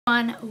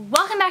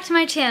Welcome back to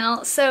my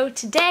channel. So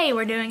today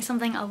we're doing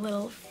something a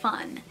little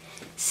fun.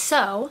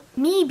 So,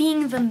 me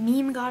being the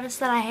meme goddess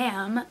that I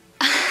am,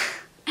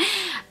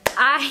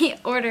 I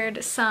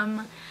ordered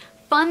some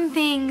fun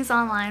things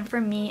online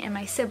for me and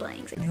my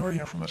siblings. You already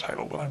know from the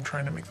title, but I'm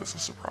trying to make this a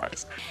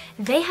surprise.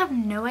 They have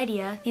no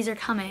idea these are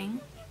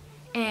coming,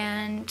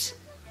 and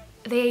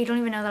they don't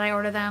even know that I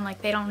ordered them.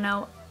 Like, they don't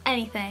know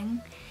anything.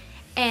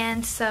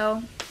 And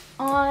so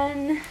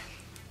on,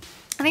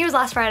 I think it was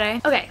last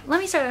Friday. Okay, let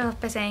me start off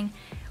by saying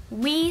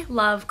we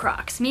love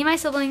Crocs. Me and my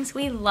siblings,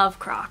 we love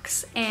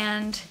Crocs.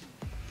 And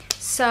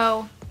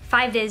so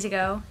 5 days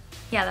ago,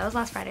 yeah, that was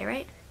last Friday,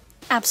 right?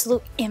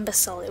 Absolute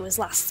imbecile, it was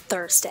last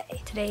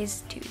Thursday.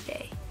 Today's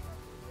Tuesday.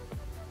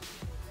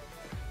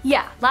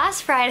 Yeah,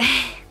 last Friday.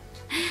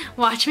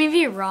 Watch me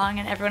be wrong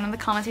and everyone in the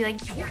comments be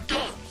like, you're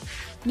dumb.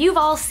 You've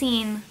all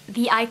seen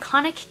the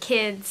iconic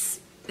kids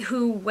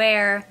who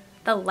wear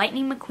the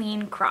Lightning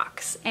McQueen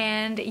Crocs,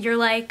 and you're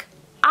like,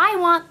 I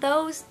want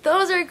those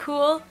are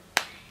cool.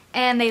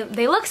 And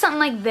they look something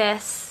like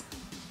this,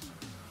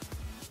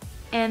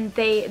 and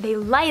they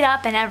light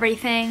up and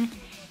everything,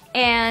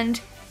 and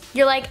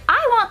you're like,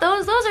 I want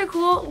those are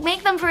cool,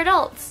 make them for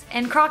adults.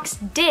 And Crocs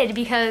did,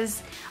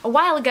 because a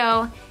while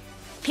ago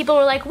people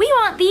were like, we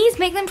want these,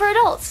 make them for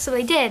adults. So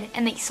they did,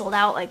 and they sold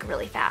out like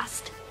really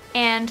fast.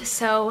 And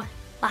so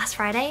last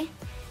Friday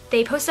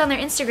they posted on their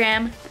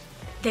Instagram,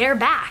 they're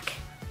back,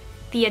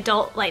 the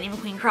adult Lightning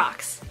McQueen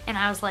Crocs. And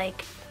I was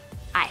like,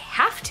 I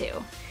have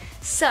to.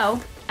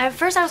 So at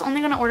first I was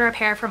only gonna order a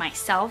pair for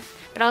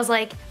myself, but I was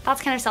like,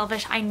 that's kind of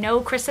selfish. I know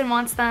Kristen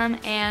wants them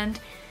and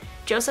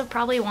Joseph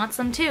probably wants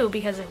them too,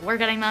 because if we're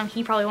getting them,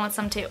 he probably wants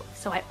them too.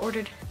 So I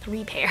ordered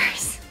 3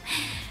 pairs.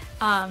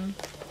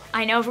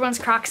 I know everyone's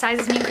Croc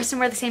sizes. Me and Kristen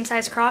wear the same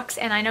size Crocs,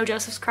 and I know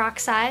Joseph's Croc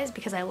size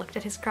because I looked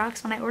at his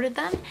Crocs when I ordered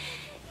them.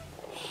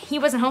 He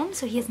wasn't home,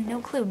 so he has no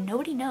clue.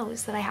 Nobody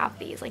knows that I have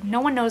these. Like, no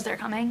one knows they're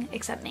coming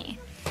except me.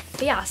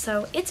 But yeah,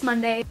 so it's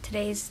Monday,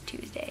 today's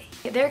Tuesday.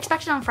 They're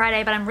expected on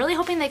Friday, but I'm really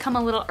hoping they come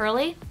a little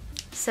early.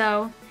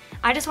 So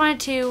I just wanted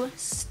to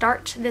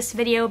start this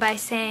video by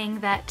saying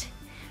that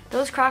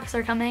those Crocs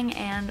are coming,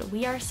 and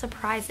we are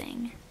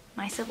surprising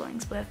my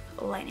siblings with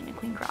Lightning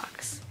McQueen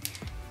Crocs.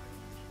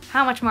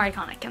 How much more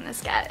iconic can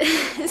this get?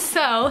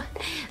 So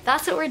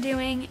that's what we're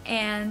doing,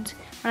 and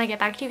when I get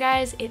back to you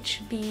guys, it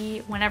should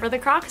be whenever the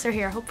Crocs are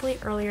here, hopefully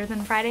earlier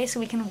than Friday,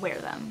 so we can wear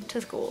them to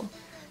school.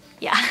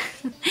 Yeah,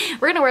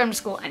 we're gonna wear them to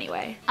school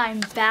anyway. I'm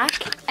back,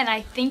 and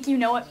I think you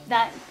know what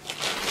that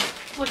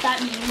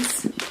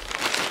means.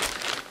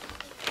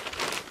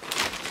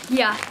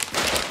 Yeah,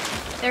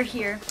 they're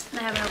here, and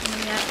I haven't opened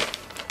them yet.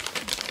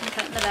 I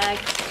put it in the bag.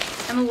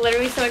 I'm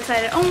literally so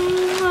excited. Oh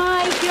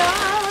my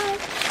god!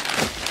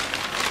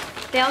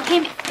 They all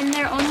came in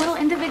their own little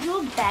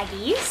individual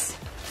baggies.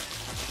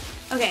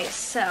 Okay,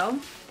 so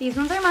these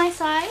ones are my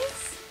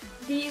size.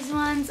 These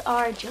ones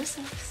are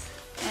Joseph's.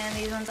 And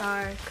these ones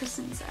are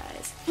Kristen's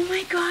size. Oh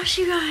my gosh,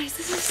 you guys,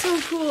 this is so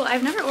cool.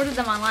 I've never ordered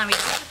them online. We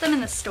just got them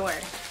in the store.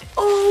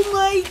 Oh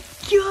my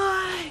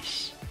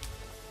gosh.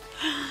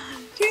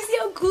 Do you see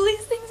how cool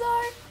these things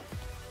are?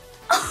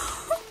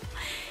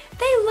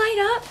 They light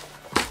up.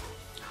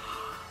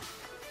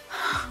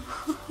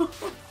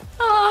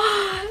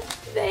 Oh,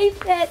 they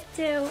fit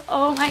too.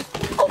 Oh my,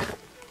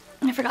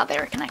 I forgot they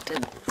were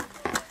connected.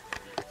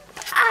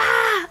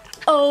 Ah!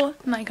 Oh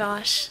my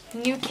gosh.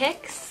 New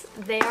kicks.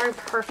 They are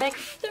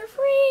perfect. They're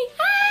free.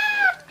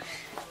 Ah!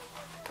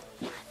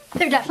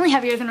 They're definitely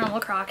heavier than normal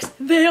Crocs.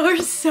 They are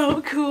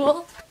so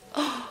cool.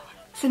 Oh.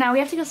 So now we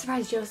have to go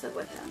surprise Joseph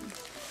with them.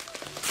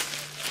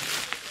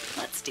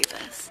 Let's do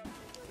this.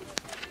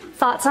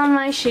 Thoughts on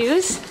my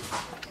shoes?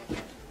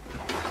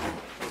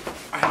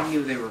 I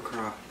knew they were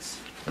Crocs.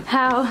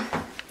 How?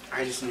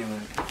 I just knew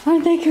it.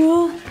 Aren't they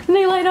cool? And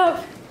they light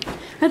up.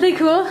 Aren't they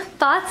cool?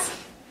 Thoughts?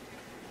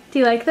 Do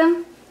you like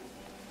them?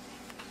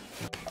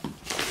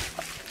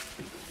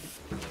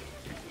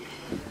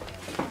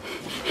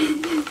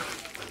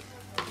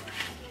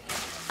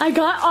 I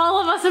got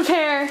all of us a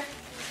pair.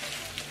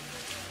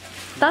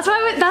 That's why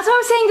I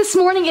was saying this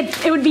morning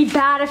it would be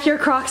bad if your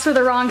Crocs were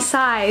the wrong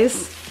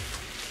size.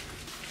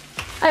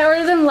 I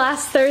ordered them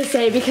last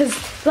Thursday because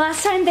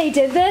last time they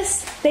did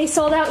this, they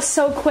sold out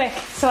so quick,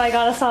 so I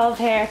got us all a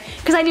pair.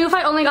 Because I knew if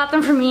I only got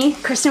them for me,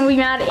 Kristen would be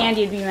mad and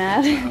you'd be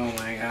mad. Oh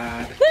my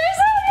god. They're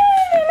so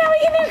good! And now we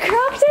can do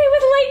Croc Day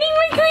with Lightning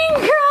McQueen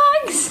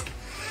Crocs!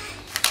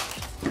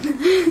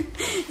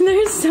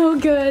 They're so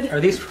good. Are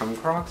these from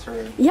Crocs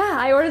or? Yeah,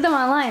 I ordered them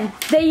online.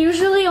 They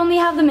usually only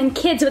have them in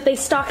kids, but they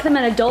stock them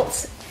in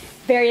adults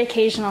very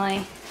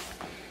occasionally.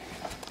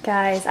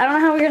 Guys, I don't know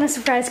how we're gonna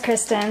surprise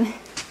Kristen.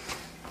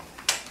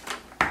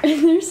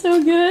 They're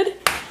so good.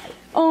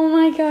 Oh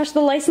my gosh,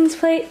 the license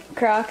plate,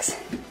 Crocs.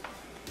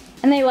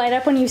 And they light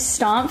up when you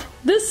stomp.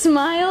 The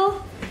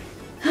smile.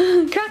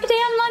 Croc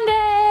Day on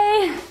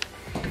Monday.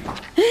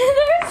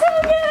 They're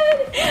so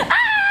good.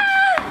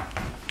 Ah!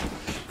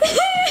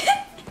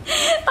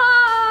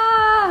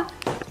 Ah!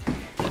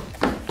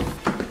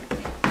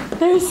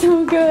 They're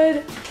so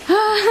good.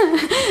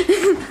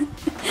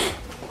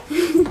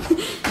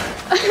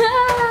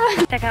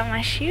 Check out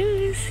my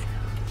shoes.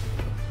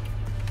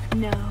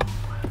 No.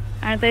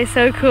 Aren't they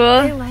so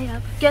cool? They light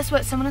up. Guess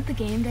what? Someone at the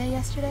game day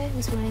yesterday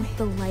was wearing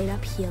the light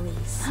up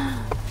Heelys.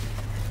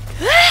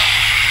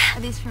 Are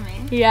these for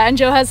me? Yeah, and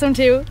Joe has some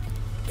too.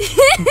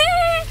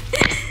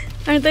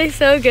 Aren't they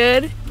so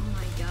good? Oh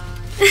my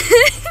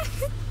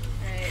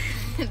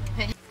god.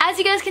 As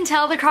you guys can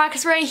tell, the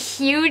Crocs were a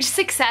huge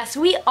success.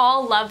 We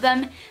all love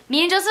them.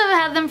 Me and Joseph have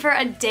had them for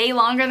a day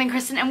longer than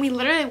Kristen, and we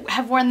literally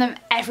have worn them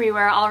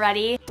everywhere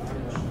already.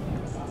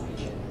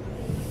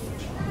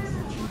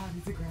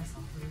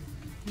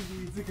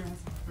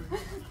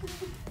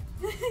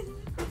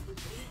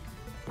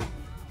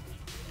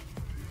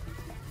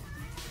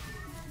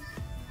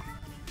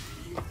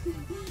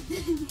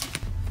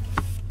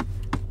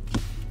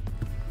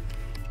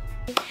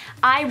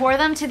 I wore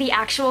them to the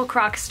actual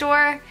Crocs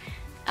store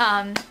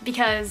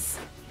because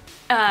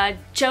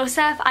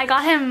Joseph, I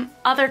got him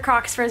other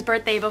Crocs for his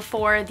birthday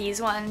before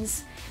these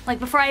ones. Like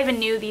before I even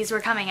knew these were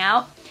coming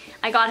out.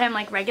 I got him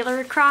like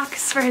regular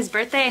Crocs for his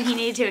birthday and he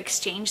needed to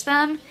exchange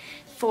them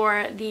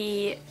for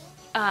the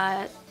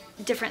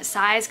different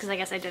size because I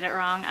guess I did it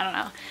wrong, I don't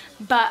know.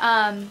 But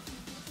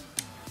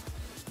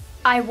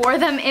I wore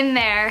them in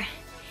there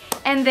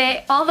and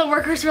all the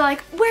workers were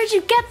like, where'd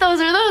you get those?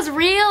 Are those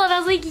real? And I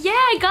was like, yeah,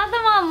 I got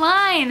them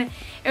online.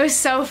 It was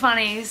so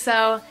funny.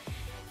 So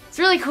it's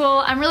really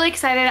cool. I'm really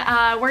excited.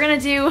 We're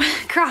gonna do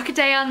Croc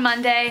Day on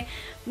Monday.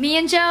 Me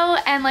and Joe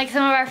and like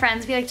some of our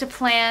friends, we like to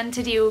plan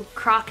to do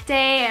Croc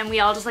Day and we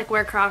all just like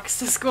wear Crocs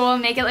to school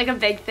and make it like a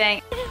big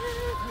thing.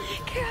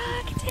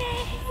 Croc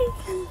Day.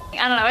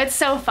 I don't know, it's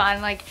so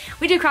fun. Like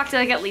we do Croc Day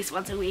like at least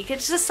once a week.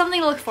 It's just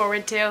something to look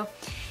forward to.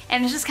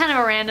 And it's just kind of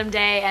a random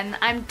day and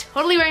I'm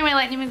totally wearing my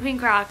Lightning McQueen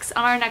Crocs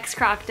on our next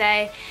Croc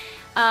Day.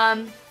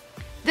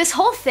 This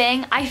whole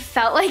thing, I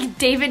felt like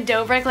David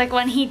Dobrik, like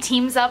when he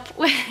teams up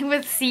with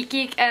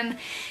SeatGeek and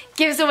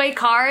gives away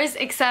cars,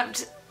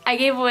 except I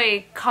gave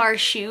away car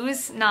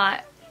shoes,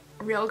 not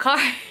real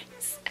cars.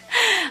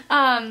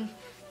 And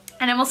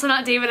I'm also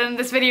not David and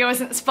this video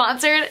isn't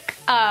sponsored.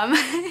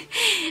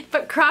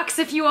 But Crocs,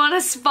 if you want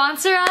to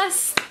sponsor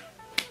us,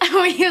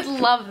 we would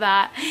love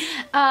that.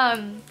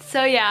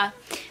 So yeah,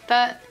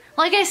 but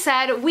like I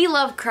said, we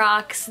love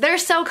Crocs. They're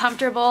so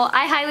comfortable.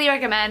 I highly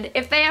recommend,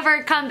 if they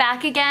ever come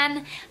back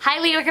again,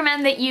 highly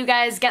recommend that you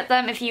guys get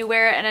them if you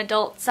wear an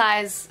adult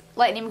size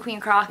Lightning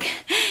McQueen Croc.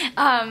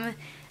 I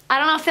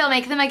don't know if they'll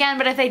make them again,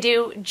 but if they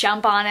do,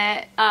 jump on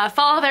it.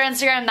 Follow their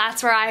Instagram,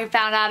 that's where I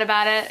found out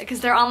about it,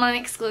 because they're online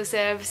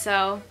exclusive,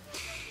 so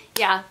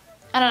yeah,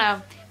 I don't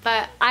know.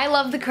 But I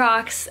love the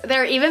Crocs.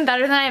 They're even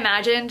better than I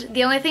imagined.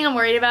 The only thing I'm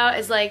worried about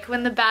is like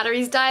when the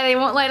batteries die, they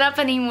won't light up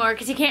anymore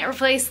because you can't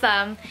replace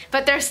them.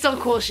 But they're still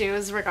cool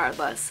shoes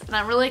regardless. And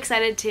I'm really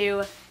excited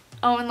to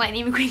own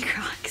Lightning McQueen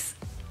Crocs.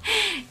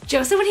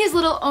 Joseph, when he was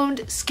little, owned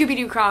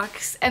Scooby-Doo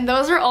Crocs. And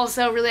those are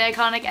also really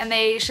iconic and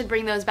they should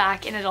bring those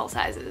back in adult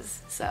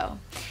sizes. So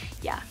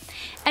yeah.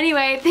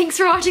 Anyway, thanks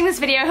for watching this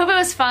video. I hope it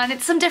was fun.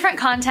 It's some different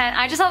content.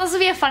 I just thought this would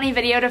be a funny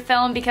video to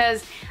film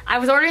because I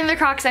was ordering the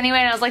Crocs anyway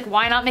and I was like,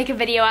 why not make a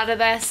video out of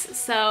this?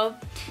 So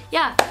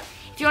yeah,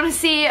 if you want to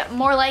see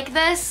more like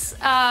this,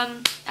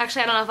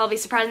 actually I don't know if I'll be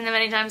surprising them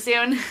anytime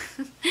soon.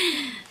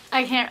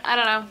 I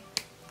don't know.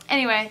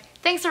 Anyway,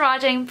 thanks for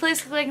watching. Please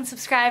click like and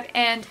subscribe,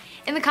 and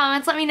in the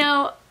comments let me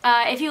know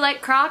if you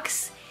like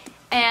Crocs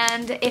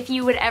and if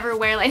you would ever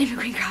wear Lightning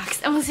McQueen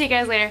Crocs. And we'll see you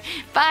guys later.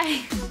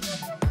 Bye!